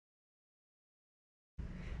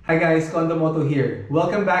Hi guys, Condo Moto here.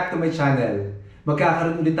 Welcome back to my channel.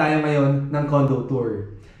 Magkakaroon ulit tayo ngayon ng Condo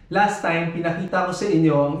Tour. Last time, pinakita ko sa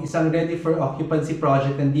inyo ang isang ready for occupancy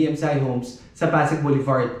project ng DMCI Homes sa Pasig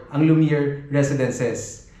Boulevard, ang Mulberry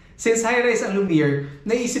Residences. Since high-rise ang Mulberry,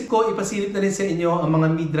 naisip ko ipasilip na rin sa inyo ang mga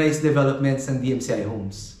mid-rise developments ng DMCI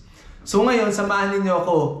Homes. So ngayon, samahan niyo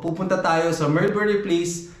ako. Pupunta tayo sa Mulberry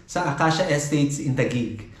Place sa Acacia Estates in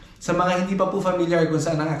Taguig. Sa mga hindi pa po familiar kung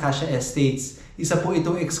saan ang Acacia Estates, isa po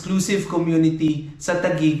itong exclusive community sa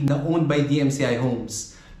Taguig na owned by DMCI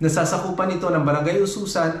Homes. Nasasakupan ito ng Barangay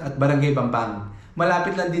Ususan at Barangay Bambang.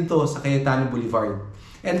 Malapit lang din to sa Cayetano Boulevard.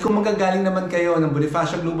 And kung magagaling naman kayo ng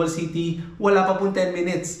Bonifacio Global City, wala pa pong 10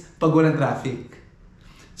 minutes pag walang traffic.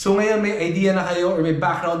 So ngayon may idea na kayo or may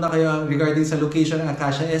background na kayo regarding sa location ng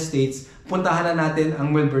Acacia Estates, puntahan na natin ang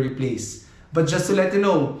Mulberry Place. But just to let you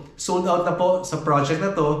know, sold out na po sa project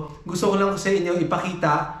na to. Gusto ko lang sa inyo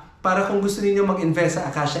ipakita para kung gusto niyo mag-invest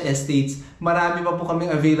sa Acacia Estates, marami pa po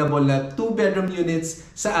kaming available na 2-bedroom units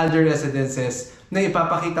sa Alder Residences na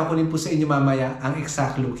ipapakita ko rin po sa inyo mamaya ang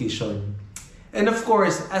exact location. And of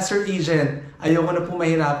course, as your agent, ayoko na po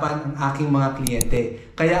mahirapan ang aking mga kliyente.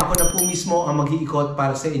 Kaya ako na po mismo ang mag-iikot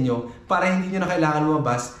para sa inyo para hindi nyo na kailangan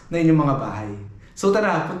lumabas na inyong mga bahay. So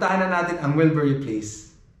tara, puntahan na natin ang Mulberry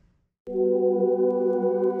Place.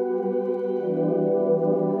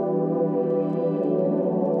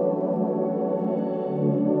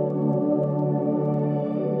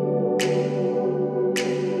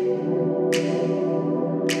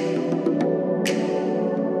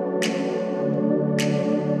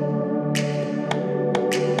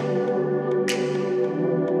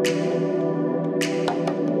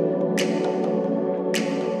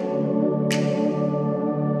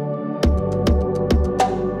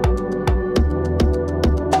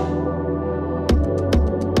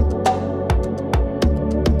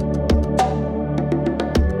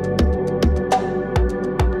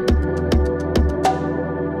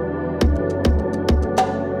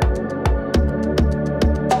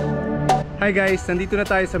 Hi guys, nandito na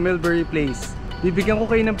tayo sa Mulberry Place. Bibigyan ko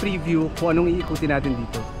kayo ng preview kung anong iikutin natin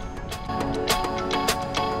dito.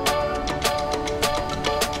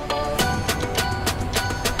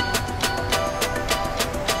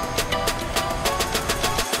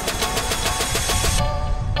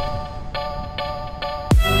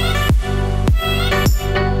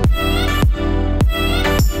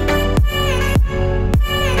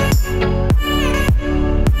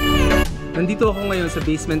 Nandito ako ngayon sa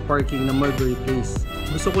basement parking ng Mulberry Place.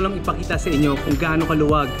 Gusto ko lang ipakita sa inyo kung gaano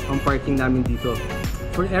kaluwag ang parking namin dito.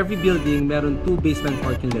 For every building, meron 2 basement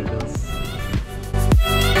parking levels.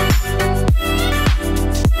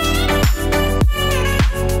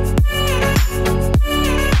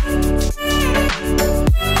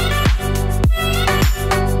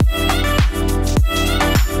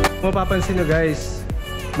 Kung mapapansin nyo guys,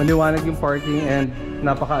 maliwanag yung parking and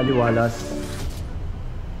napaka-aliwalas.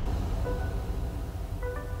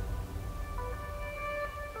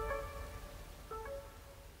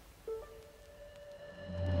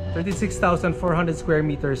 36,400 square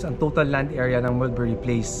meters ang total land area ng Mulberry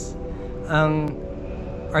Place. Ang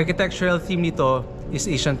architectural theme nito is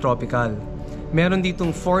Asian Tropical. Meron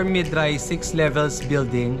ditong 4 mid-rise 6 levels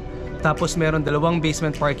building, tapos meron 2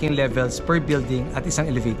 basement parking levels per building at isang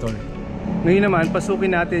elevator. Ngayon naman,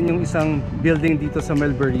 pasukin natin yung isang building dito sa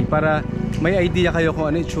Mulberry para may idea kayo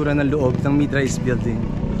kung ano itsura ng loob ng mid-rise building.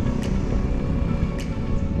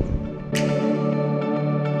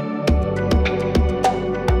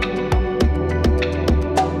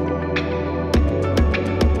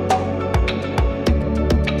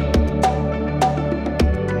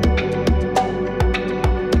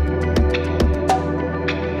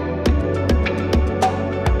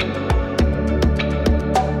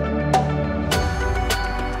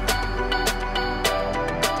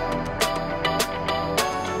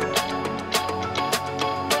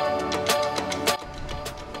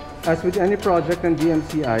 As with any project ng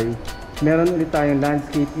DMCI, meron ulit tayong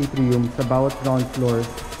landscape atrium sa bawat ground floor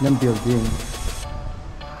ng building.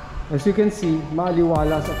 As you can see,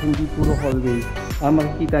 maaliwalas at hindi puro hallway ang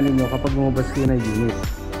makikita ninyo kapag lumabas kayo ng unit.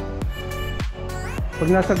 Pag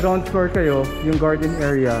nasa ground floor kayo, yung garden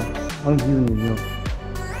area ang view ninyo.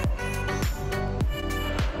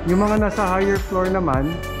 Yung mga nasa higher floor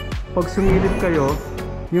naman, pag sumilip kayo,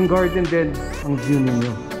 yung garden din ang view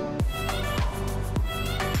ninyo.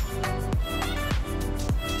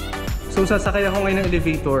 So sasakay ako ngayon ng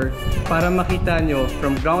elevator para makita nyo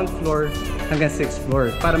from ground floor hanggang 6th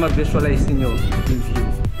floor para mag-visualize niyo yung view.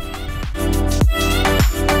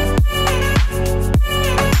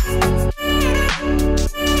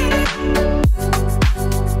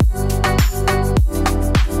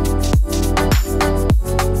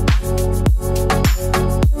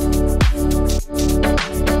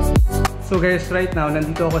 guys, right now,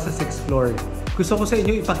 nandito ako sa 6th floor. Gusto ko sa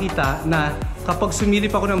inyo ipakita na kapag sumilip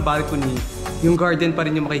ako ng balcony, yung garden pa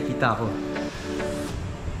rin yung makikita ko.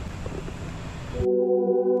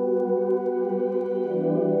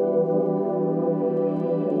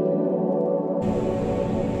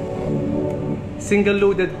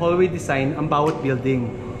 Single-loaded hallway design ang bawat building,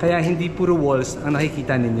 kaya hindi puro walls ang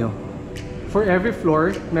nakikita ninyo. For every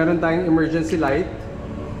floor, meron tayong emergency light,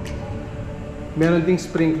 meron ding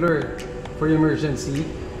sprinkler for emergency,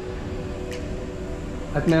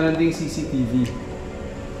 at meron ding CCTV.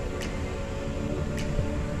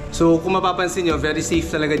 So kung mapapansin nyo, very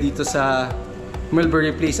safe talaga dito sa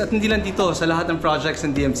Mulberry Place, at hindi lang dito, sa lahat ng projects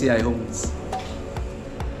ng DMCI homes.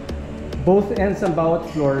 Both ends ng bawat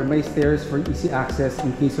floor may stairs for easy access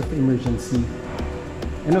in case of emergency.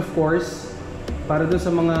 And of course, para doon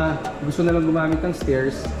sa mga gusto nalang gumamit ng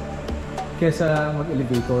stairs kesa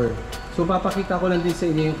mag-elevator. So papakita ko lang din sa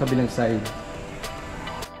inyo yung kabilang side.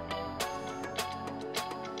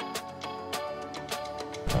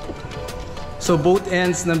 So both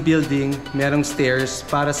ends ng building merong stairs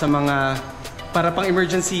para pang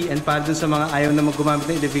emergency, and para dun sa mga ayaw na gumamit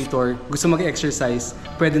ng elevator, gusto mag-exercise,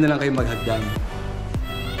 pwede na lang kayo maghagdan.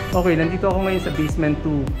 Okay, nandito ako ngayon sa basement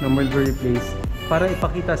 2 ng Mulberry Place para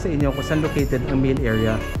ipakita sa inyo kung saan located ang mail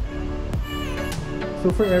area. So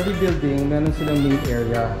for every building, meron silang mail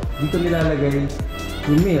area. Dito nilalagay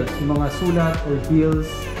yung mails, yung mga sulat or bills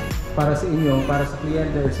para sa inyo, para sa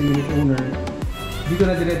kliyente or sa unit owner. Dito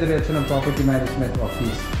na dire-diretso ng property management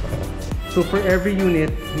office. So for every unit,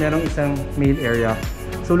 merong isang mail area.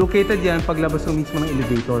 So located yan paglabas mo mismo ng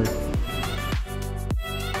elevator.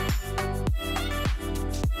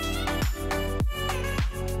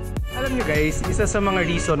 Alam nyo guys, isa sa mga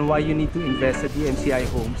reason why you need to invest sa DMCI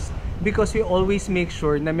homes, because we always make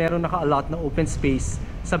sure na meron naka-allot na open space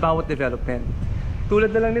sa bawat development.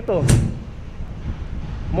 Tulad na lang nito,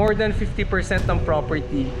 more than 50% ng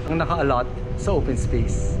property ang naka-allot sa open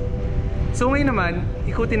space. So ngayon naman,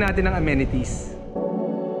 ikutin natin ang amenities.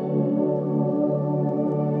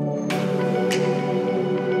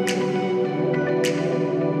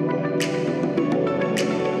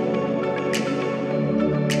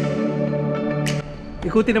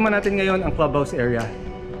 Ikutin naman natin ngayon ang clubhouse area.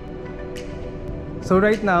 So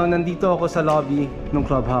right now, nandito ako sa lobby ng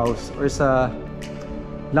clubhouse or sa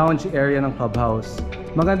lounge area ng clubhouse.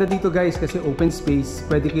 Maganda dito guys kasi open space,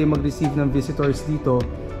 pwede kayo mag-receive ng visitors dito,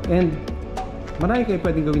 and marami kayo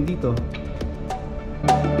pwedeng gawin dito.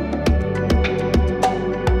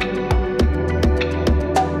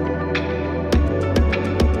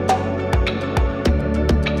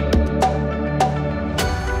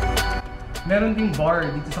 Meron ding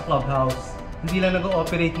bar dito sa clubhouse. Hindi lang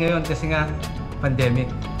nag-ooperate ngayon kasi nga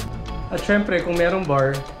pandemic. At syempre kung merong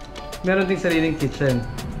bar, meron ding sariling kitchen.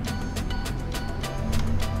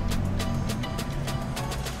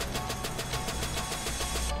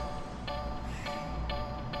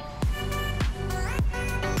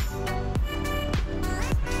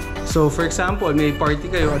 So for example, may party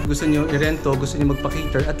kayo at gusto nyo i-rento, gusto nyo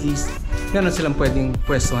magpa-cater, at least meron silang pwedeng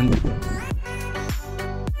pwestuhan dito.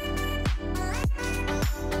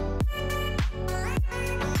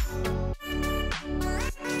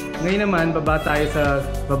 Ngayon naman, baba tayo sa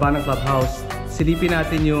baba ng clubhouse. Silipin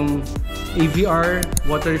natin yung AVR,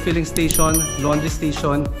 water refilling station, laundry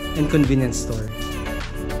station, and convenience store.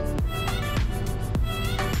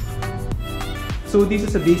 So dito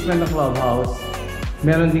sa basement ng clubhouse,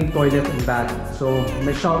 meron ding toilet and bath. So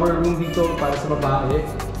may shower room dito para sa babae,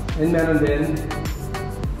 and meron din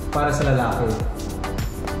para sa lalaki.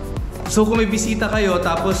 So kung may bisita kayo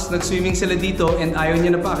tapos nag-swimming sila dito and ayaw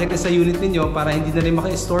nyo na paakit sa unit ninyo para hindi na rin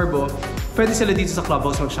maka-istorbo, pwede sila dito sa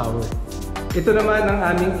clubhouse mag-shower. Ito naman ang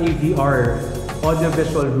aming AVR,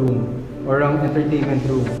 audio-visual room, or ang entertainment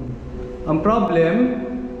room. Ang problem,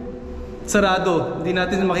 sarado. Hindi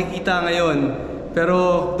natin makikita ngayon.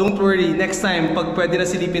 Pero don't worry, next time, pag pwede na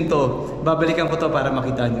silipin to, babalikan ko to para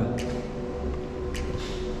makita nyo.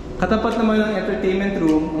 Katapat naman ng entertainment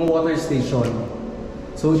room, ang water station.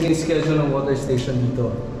 So, yung schedule ng water station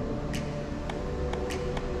dito.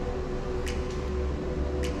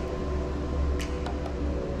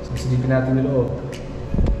 So, silipin natin yung loob.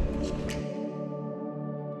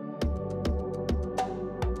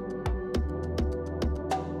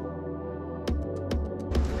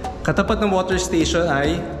 Katapat ng water station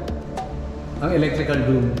ay ang electrical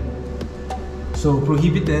room. So,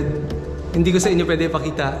 prohibited. Hindi ko sa inyo pwede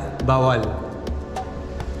ipakita. Bawal.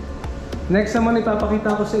 Next naman,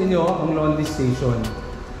 ipapakita ko sa inyo ang laundry station.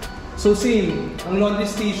 So, same. Ang laundry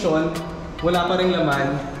station, wala pa ring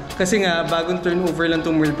laman. Kasi nga, bagong turnover lang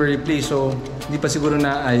itong Mulberry Place. So, Hindi pa siguro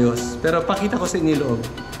naayos. Pero pakita ko sa inyo yung loob.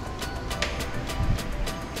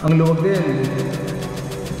 Ang loob din.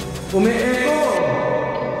 Umi-echo!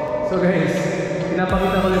 So guys,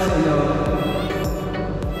 pinapakita ko lang sa inyo.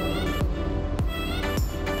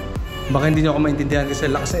 Baka hindi nyo ako maintindihan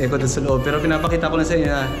kasi lakas ng echo doon sa loob. Pero pinapakita ko lang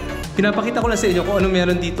sa inyo kung ano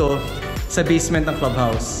meron dito sa basement ng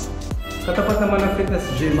clubhouse. Katapat naman ng fitness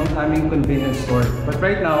gym ang aming convenience store. But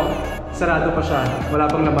right now, sarado pa siya. Wala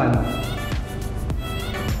pang laman.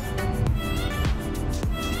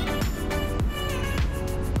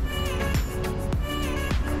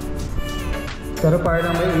 Pero para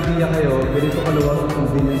lang may idea kayo, ganito kaluwag ang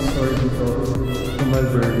convenience store dito sa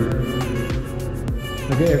Mulberry.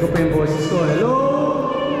 Nag-e-echo pa yung boses ko. Hello!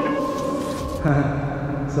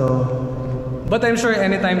 So, but I'm sure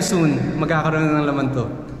anytime soon, magkakaroon na ng laman to.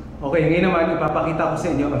 Okay, ngayon naman, ipapakita ko sa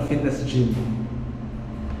inyo ang fitness gym.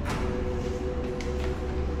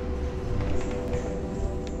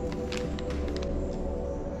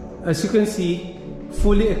 As you can see,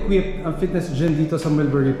 fully equipped ang fitness gym dito sa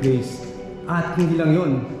Mulberry Place. At hindi lang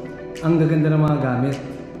yun, ang gaganda ng mga gamit.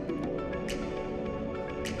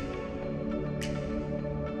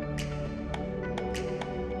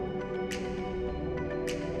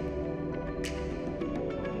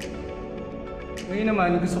 Ngayon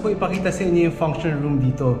naman, gusto ko ipakita sa inyo yung function room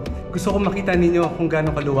dito. Gusto ko makita ninyo kung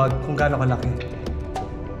gaano kaluwag, kung gaano kalaki.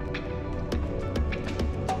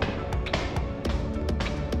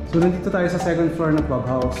 So nandito tayo sa second floor ng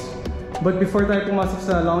clubhouse. But before tayo pumasok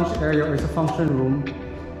sa lounge area or sa function room,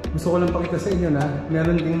 gusto ko lang pakita sa inyo na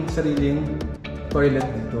meron ding sariling toilet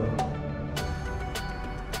dito.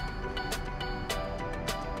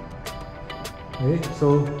 Okay,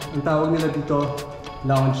 so ang tawag nila dito,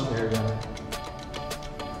 lounge area.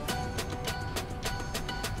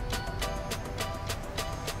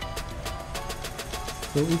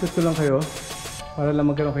 So ikot ko lang kayo para lang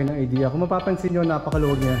magkaroon kayo ng idea. Kung mapapansin nyo,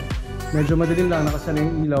 napakaluwag niya. Medyo madilim lang, nakasanay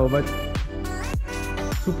yung ilaw, but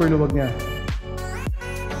super luwag niya.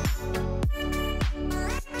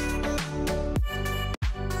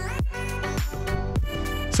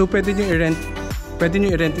 So pwede nyo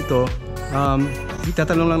i-rent ito.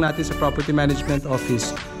 Itatanong lang natin sa property management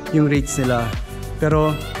office yung rates nila.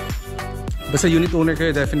 Pero basta unit owner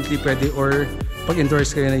kayo, definitely pwede, or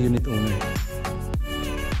pag-endorse kayo na unit owner.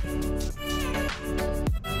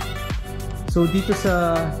 So dito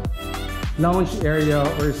sa lounge area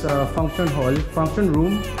or sa function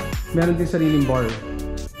room, meron din sariling bar.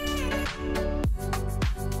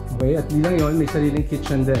 Okay, at di lang yun, may sariling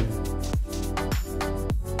kitchen din.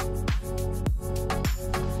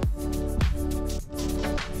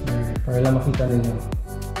 Para lang makita ninyo.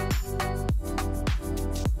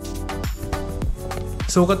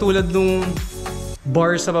 So katulad nung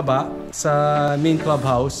bar sa baba, sa main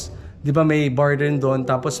clubhouse, di ba may bar din doon,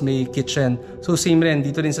 tapos may kitchen. So same rin,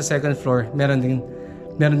 dito din sa second floor, meron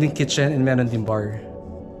din kitchen and meron din bar.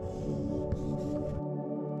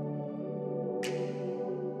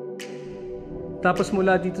 Tapos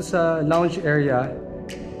mula dito sa lounge area,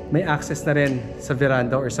 may access na rin sa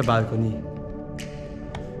veranda or sa balcony.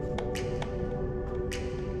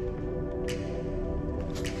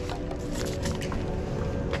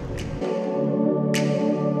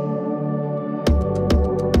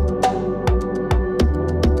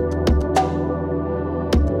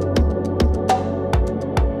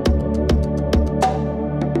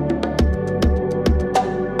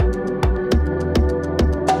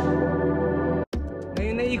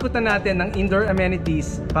 Ikot na natin ng indoor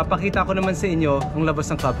amenities, papakita ko naman sa inyo ang labas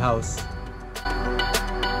ng clubhouse.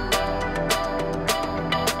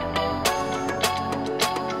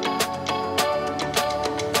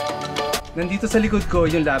 Nandito sa likod ko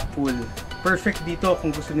yung lap pool. Perfect dito kung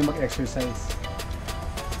gusto niyo mag-exercise.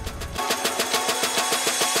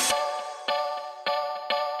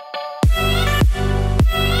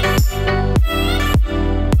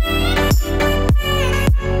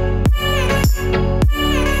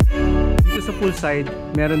 Poolside,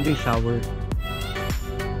 meron ding shower.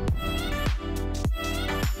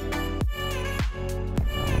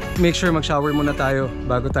 Make sure mag-shower muna tayo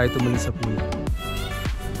bago tayo tumuli sa pool.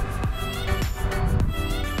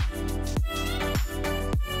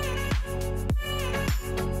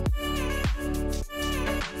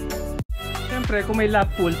 Siyempre, kung may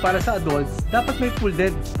lap pool para sa adults, dapat may pool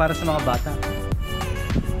din para sa mga bata.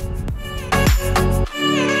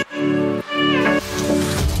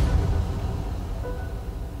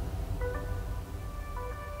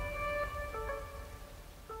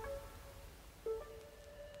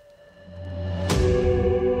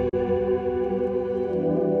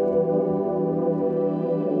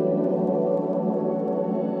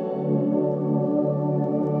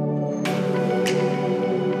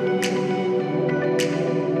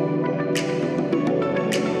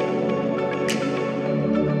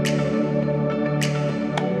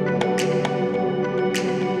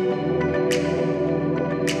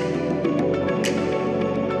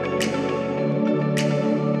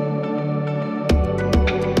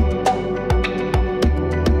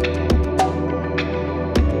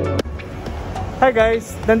 Hi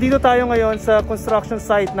guys! Nandito tayo ngayon sa construction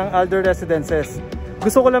site ng Alder Residences.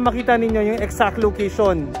 Gusto ko lang makita ninyo yung exact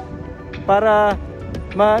location para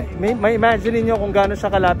ma-imagine ninyo kung gaano siya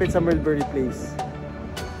kalapit sa Mulberry Place.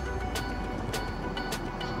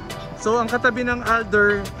 So ang katabi ng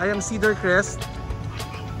Alder ay ang Cedar Crest.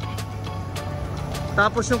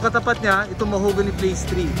 Tapos yung katapat niya, itong Mahogany Place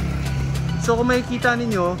 3. So kung makikita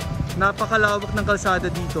ninyo, napakalawak ng kalsada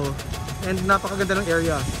dito and napakaganda ng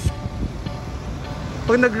area.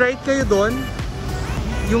 Pag nag-right kayo doon,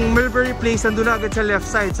 yung Mulberry Place nandun na agad sa left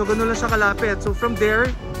side. So ganun lang siya kalapit. So from there,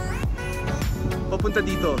 papunta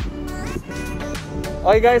dito.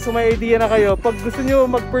 Okay guys, so may idea na kayo. Pag gusto nyo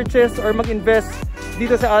mag-purchase or mag-invest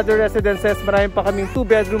dito sa Alder Residences, marami pa kaming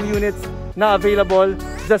 2-bedroom units na available.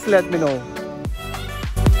 Just let me know.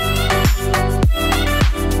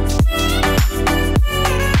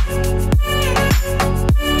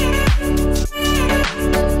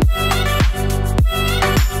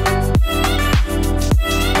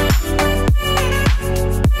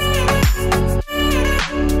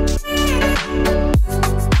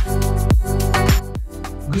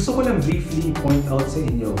 Gusto ko lang briefly point out sa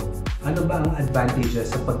inyo ano ba ang advantages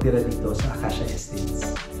sa pagtira dito sa Acacia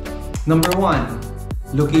Estates. Number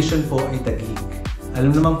 1, location po ay Taguig.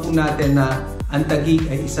 Alam naman po natin na ang Taguig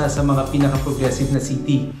ay isa sa mga pinaka-progressive na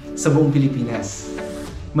city sa buong Pilipinas.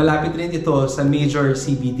 Malapit rin ito sa major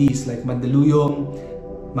CBDs like Mandaluyong,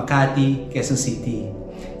 Makati, Quezon City.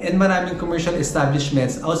 And maraming commercial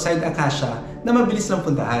establishments outside Acacia na mabilis lang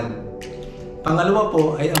puntahan. Pangalawa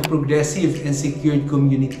po ay ang progressive and secured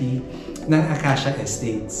community ng Acacia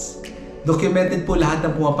Estates. Documented po lahat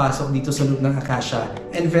ng pumapasok dito sa loob ng Acacia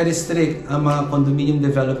and very strict ang mga condominium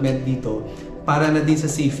development dito para na din sa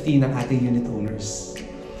safety ng ating unit owners.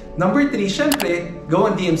 Number 3, syempre, go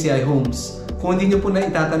on DMCI Homes. Kung hindi nyo po na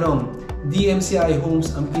itatanong, DMCI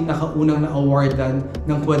Homes ang pinakaunang na-awardan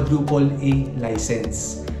ng quadruple A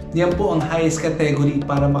license. Yan po ang highest category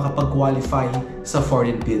para makapag-qualify sa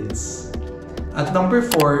foreign bids. At number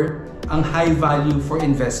 4, ang high value for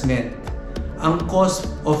investment. Ang cost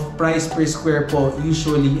of price per square po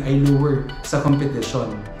usually ay lower sa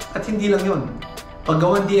competition. At hindi lang yun.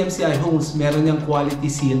 Paggawan DMCI Homes, meron niyang quality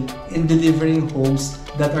seal in delivering homes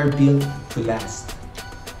that are built to last.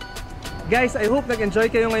 Guys, I hope nag-enjoy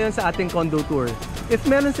kayo ngayon sa ating condo tour. If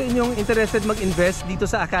meron sa inyong interested mag-invest dito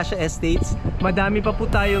sa Acacia Estates, madami pa po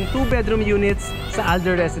tayong 2-bedroom units sa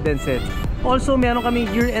Alder Residences. Also, meron kaming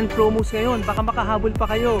year-end promos ngayon. Baka makahabol pa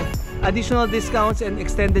kayo. Additional discounts and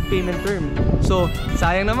extended payment term. So,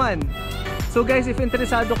 sayang naman. So guys, if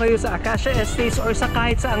interesado kayo sa Acacia Estates or sa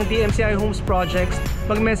kahit saang DMCI Homes projects,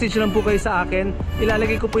 mag-message lang po kayo sa akin.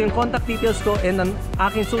 Ilalagay ko po yung contact details ko and ang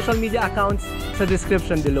aking social media accounts sa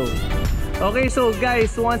description below. Okay, so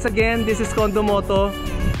guys, once again, this is Condo Moto.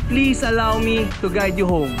 Please allow me to guide you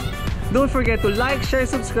home. Don't forget to like, share,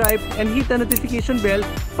 subscribe, and hit the notification bell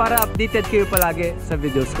para updated kayo palagi sa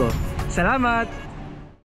videos ko. Salamat!